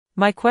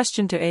My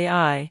question to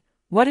AI: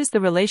 what is the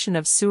relation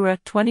of Surah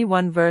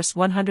 21 verse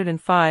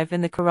 105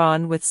 in the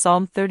Quran with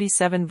Psalm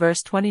 37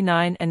 verse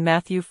 29 and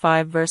Matthew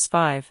 5 verse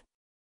 5?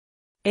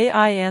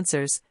 AI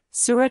answers: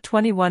 Surah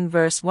 21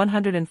 verse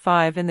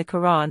 105 in the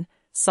Quran,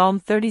 Psalm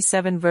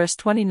 37 verse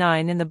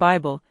 29 in the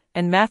Bible,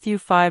 and Matthew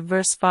 5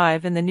 verse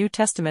 5 in the New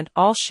Testament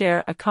all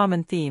share a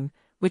common theme,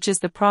 which is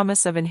the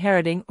promise of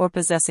inheriting or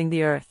possessing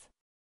the earth.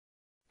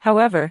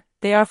 However,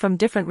 they are from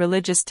different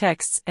religious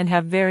texts and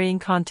have varying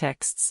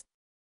contexts.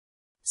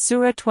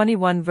 Surah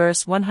 21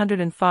 verse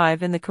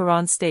 105 in the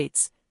Quran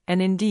states,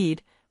 "And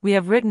indeed, we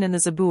have written in the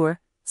Zabur,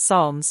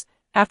 Psalms,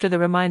 after the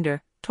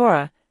reminder,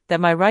 Torah,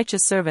 that my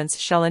righteous servants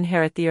shall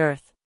inherit the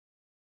earth."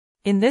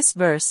 In this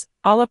verse,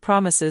 Allah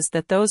promises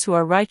that those who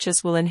are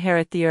righteous will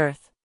inherit the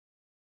earth.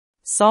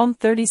 Psalm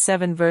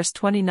 37 verse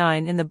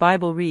 29 in the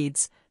Bible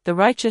reads, "The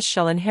righteous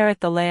shall inherit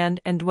the land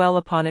and dwell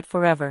upon it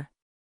forever."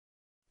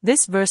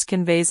 This verse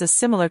conveys a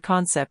similar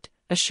concept,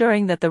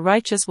 assuring that the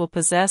righteous will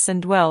possess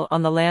and dwell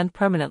on the land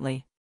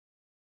permanently.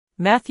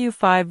 Matthew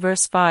 5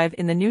 verse 5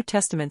 in the New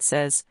Testament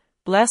says,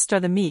 "Blessed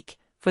are the meek,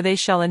 for they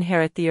shall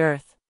inherit the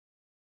earth."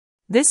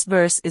 This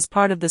verse is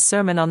part of the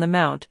Sermon on the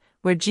Mount,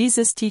 where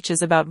Jesus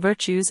teaches about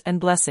virtues and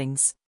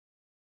blessings.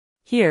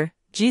 Here,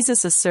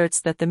 Jesus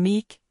asserts that the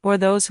meek, or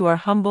those who are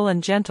humble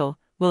and gentle,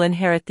 will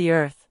inherit the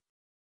earth.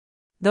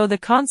 Though the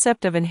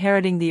concept of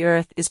inheriting the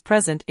earth is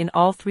present in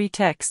all three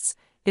texts,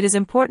 it is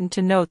important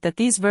to note that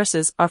these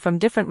verses are from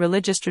different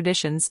religious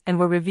traditions and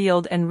were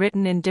revealed and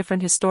written in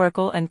different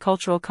historical and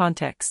cultural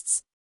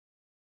contexts.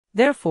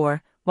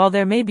 Therefore, while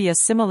there may be a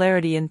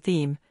similarity in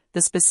theme,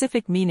 the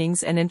specific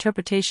meanings and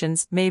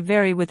interpretations may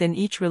vary within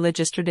each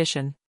religious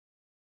tradition.